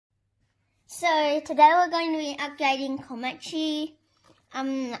So today we're going to be upgrading Komachi.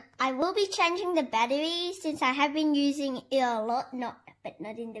 I will be changing the battery since I have been using it a lot, but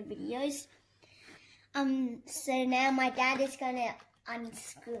not in the videos. So now my dad is going to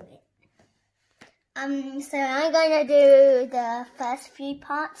unscrew it. So I'm going to do the first few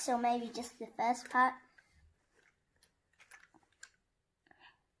parts, or maybe just the first part.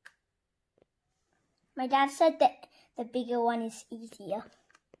 My dad said that the bigger one is easier.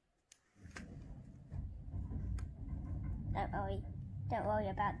 Don't worry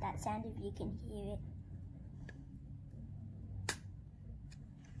about that sound if you can hear it.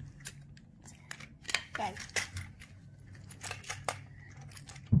 Okay.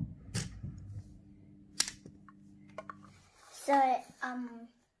 So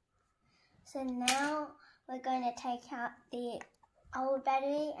now we're going to take out the old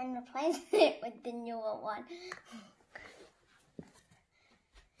battery and replace it with the newer one.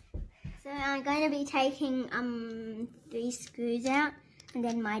 So I'm going to be taking 3 screws out, and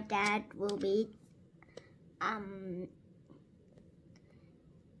then my dad will be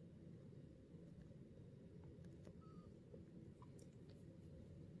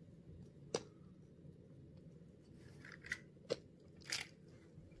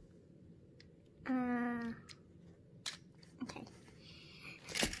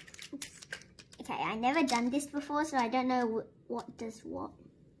okay, I never done this before, so I don't know what does what.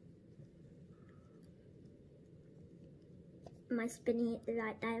 Am I spinning it the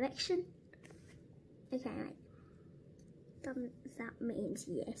right direction? Okay, right. That means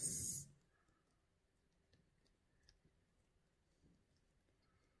yes.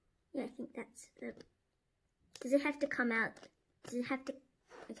 Yeah, I think that's the... Does it have to come out? Does it have to...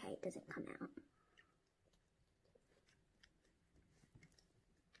 Okay, it doesn't come out.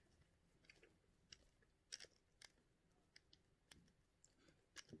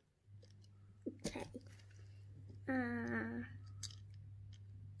 Okay.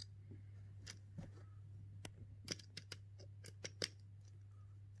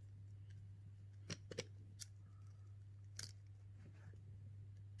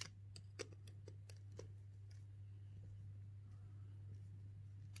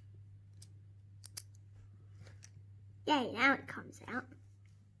 Yay, now it comes out.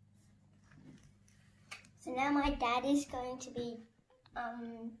 So now my dad is going to be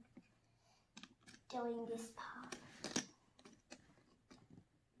doing this part.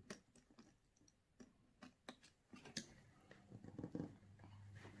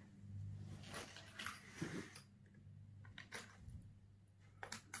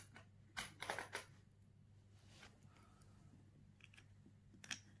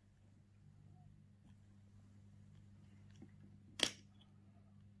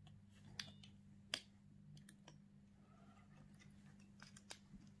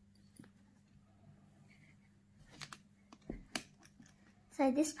 So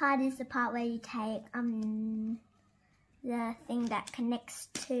this part is the part where you take the thing that connects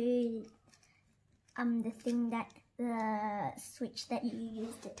to the switch that you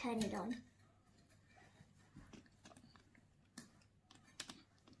use to turn it on.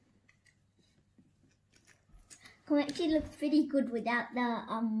 Komachi looks pretty good without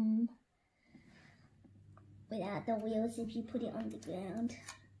the wheels if you put it on the ground.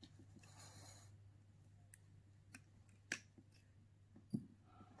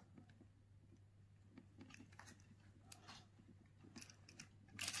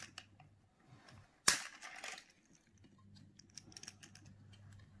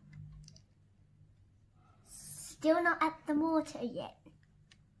 Still not at the motor yet.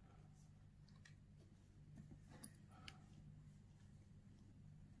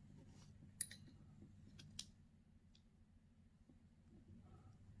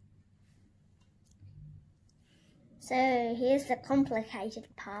 So here's the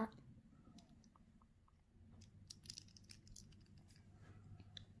complicated part.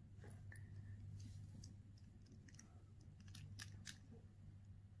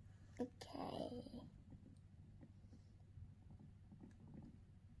 Okay.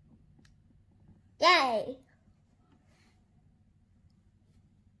 Yay!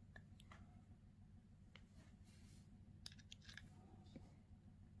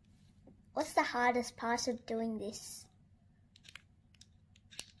 What's the hardest part of doing this?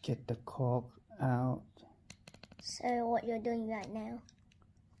 Get the cork out. So what you're doing right now?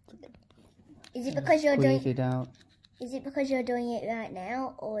 Is it because you're doing it out? Is it because you're doing it right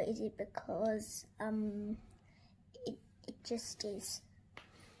now, or is it because it just is?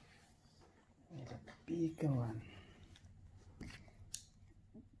 The bigger one.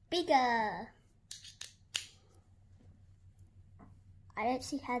 Bigger. I don't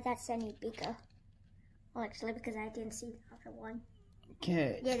see how that's any bigger. Well, actually, because I didn't see the other one.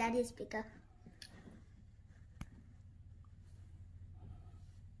 Okay. Yeah, that is bigger.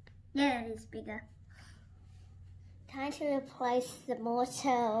 Yeah, that is bigger. Time to replace the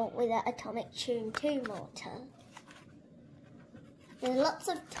mortar with an atomic Tuned2 mortar. There's lots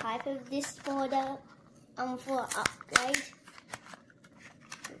of type of this mortar for upgrade.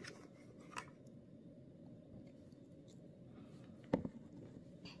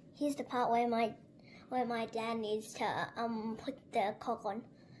 Here's the part where my dad needs to put the cock on.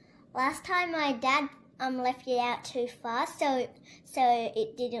 Last time my dad left it out too fast, so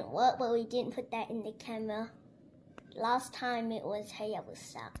it didn't work, but we didn't put that in the camera. Last time it was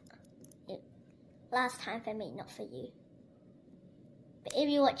Hayabusa. Last time for me, not for you. But if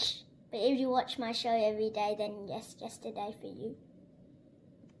you watch my show every day, then yes, yesterday for you.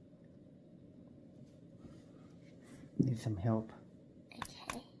 Need some help.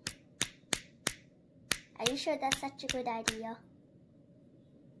 Okay. Are you sure that's such a good idea?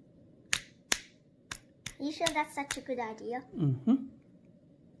 Are you sure that's such a good idea? Mm-hmm.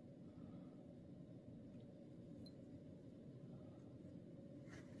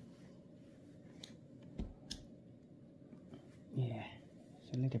 Yeah,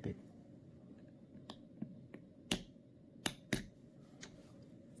 it's a little bit.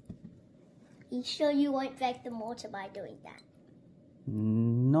 Are you sure you won't break the mortar by doing that?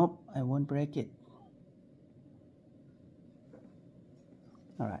 Nope, I won't break it.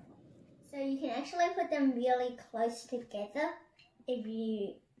 Alright. So you can actually put them really close together if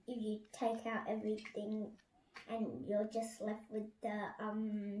you take out everything and you're just left with the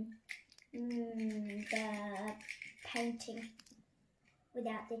painting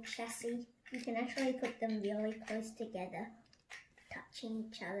without the chassis. You can actually put them really close together, touching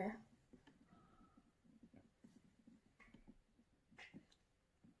each other.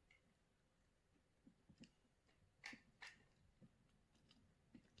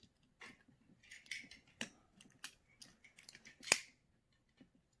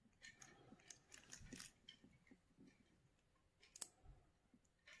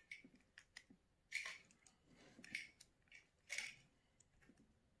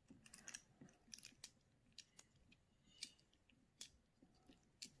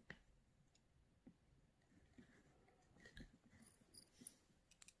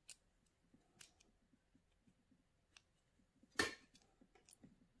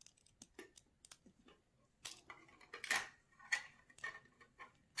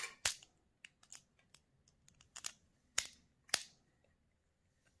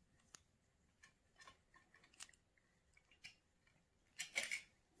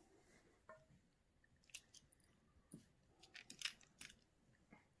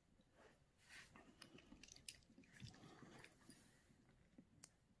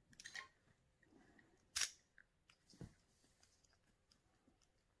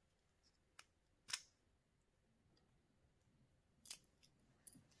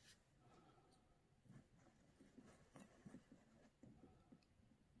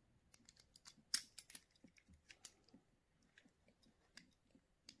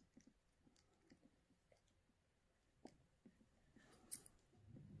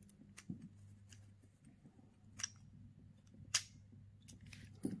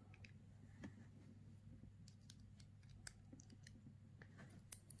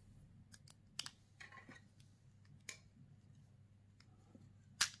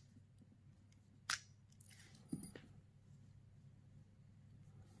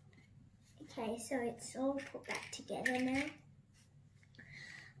 Okay, so it's all put back together now.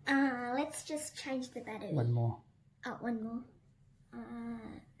 Let's just change the battery. One more. Oh, one more.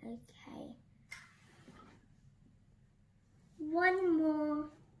 Okay. One more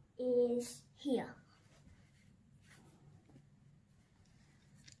is here.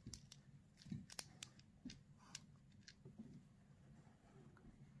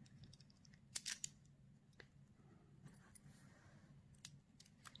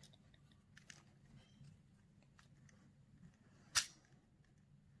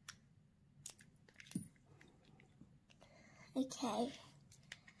 Okay.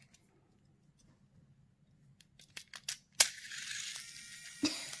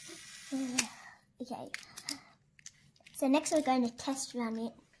 Okay. So next we're going to test run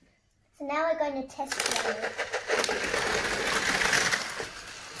it. So now we're going to test run it.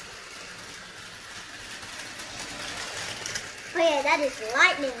 Oh yeah, that is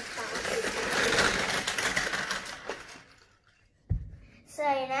lightning fast. So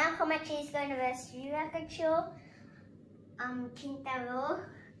now Komachi is going to verse Yurakacho, Kintaro,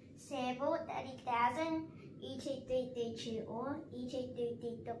 Sebo 30,000, 123中央、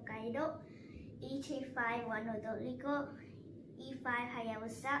123北海道、E25 Rodrigo, E5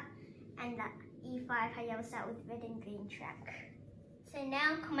 Hayabusa, and E5 Hayabusa with red and green track. So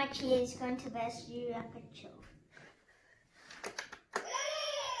now Komachi is going to verse Yu Akacho.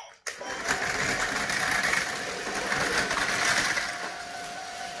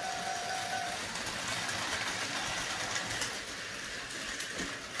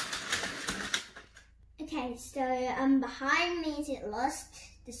 Okay, so behind means it lost,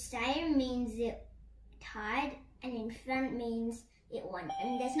 the same means it tied, and in front means it won.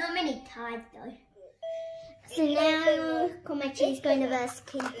 And there's not many tied though. So now Komachi is going to verse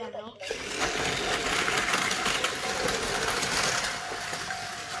King Plarail.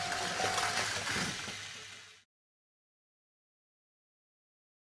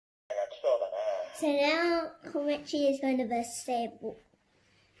 So now Komachi is going to verse Sable.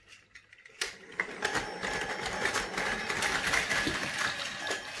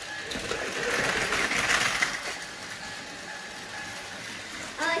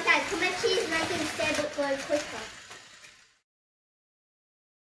 Komachi is making Sable go quicker.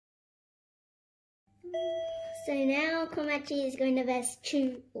 So now Komachi is going to verse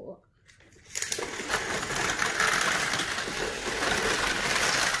 2 or.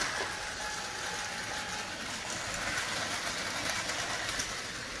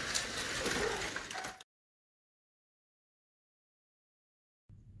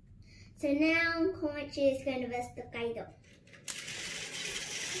 So now Komachi is going to verse the Kaido.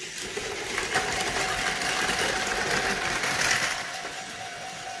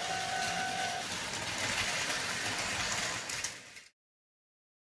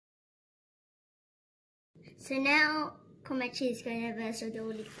 So now Komachi is going to verse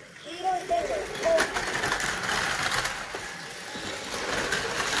Odori.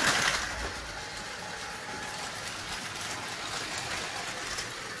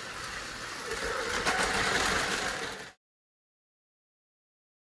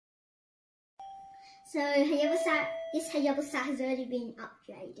 So Hayabusa, this Hayabusa has already been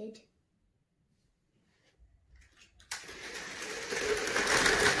upgraded.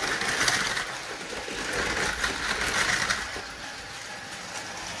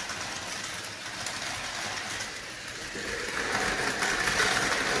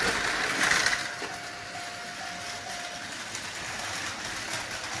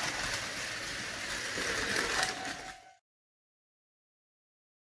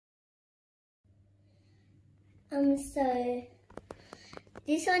 So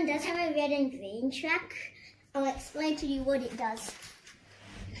this one does have a red and green track. I'll explain to you what it does.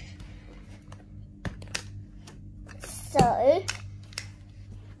 So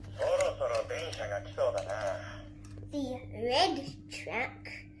the red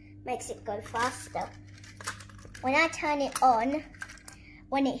track makes it go faster. When I turn it on,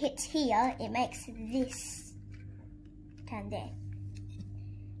 when it hits here, it makes this turn there.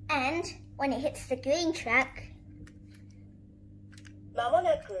 And when it hits the green track,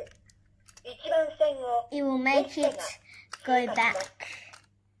 it will make it go back.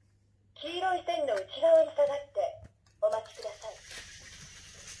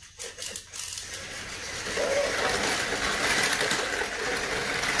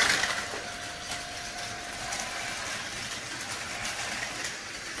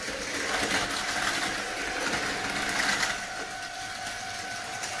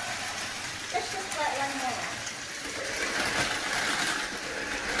 Let's just let one more.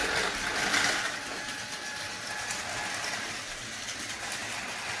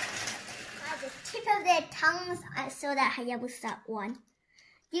 By the tip of their tongues, I saw that Hayabusa won.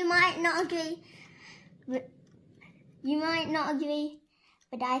 You might not agree,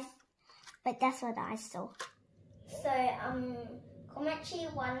 but that's what I saw. So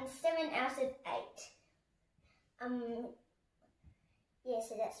Komachi won 7 out of 8. Yeah,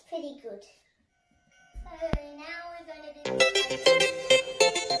 so that's pretty good. So now we're going to do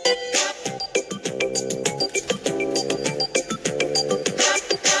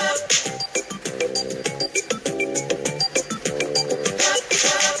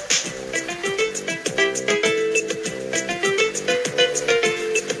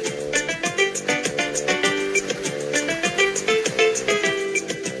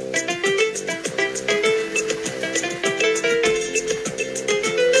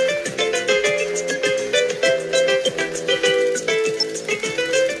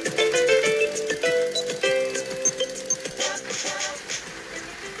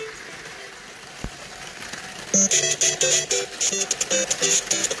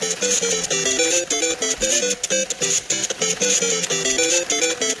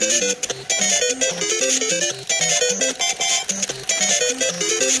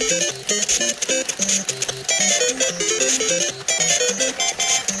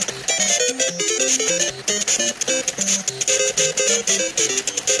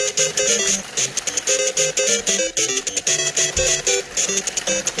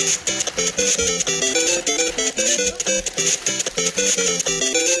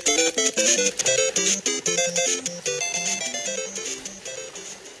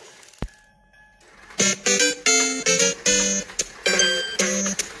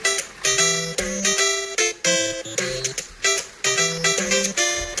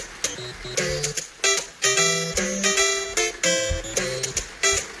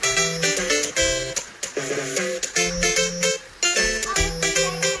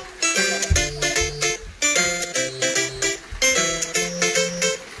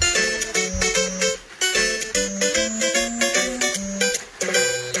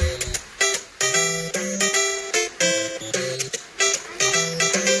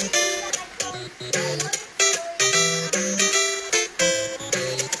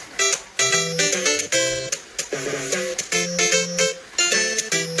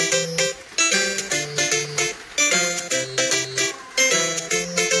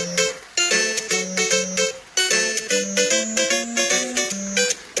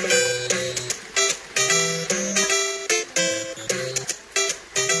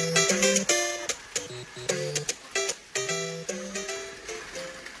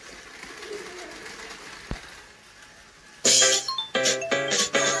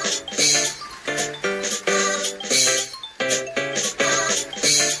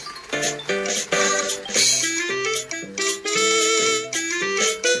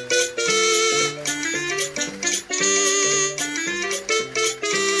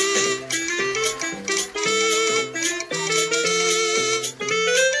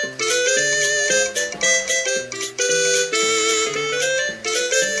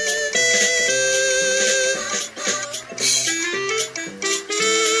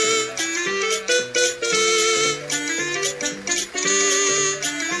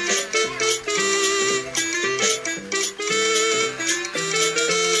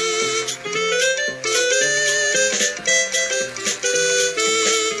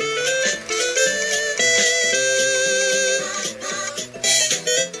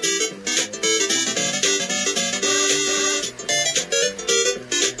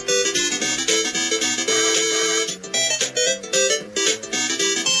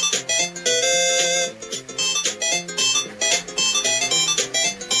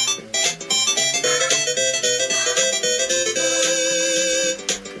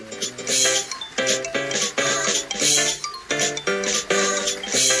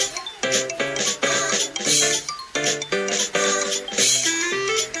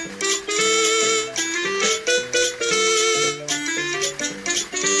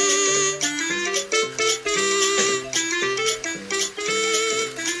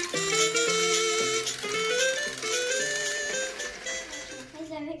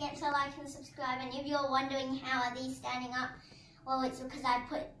And if you're wondering how are these standing up, well, it's because I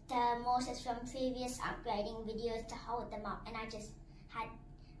put the mortars from previous upgrading videos to hold them up, and I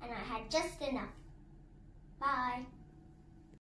had just enough. Bye.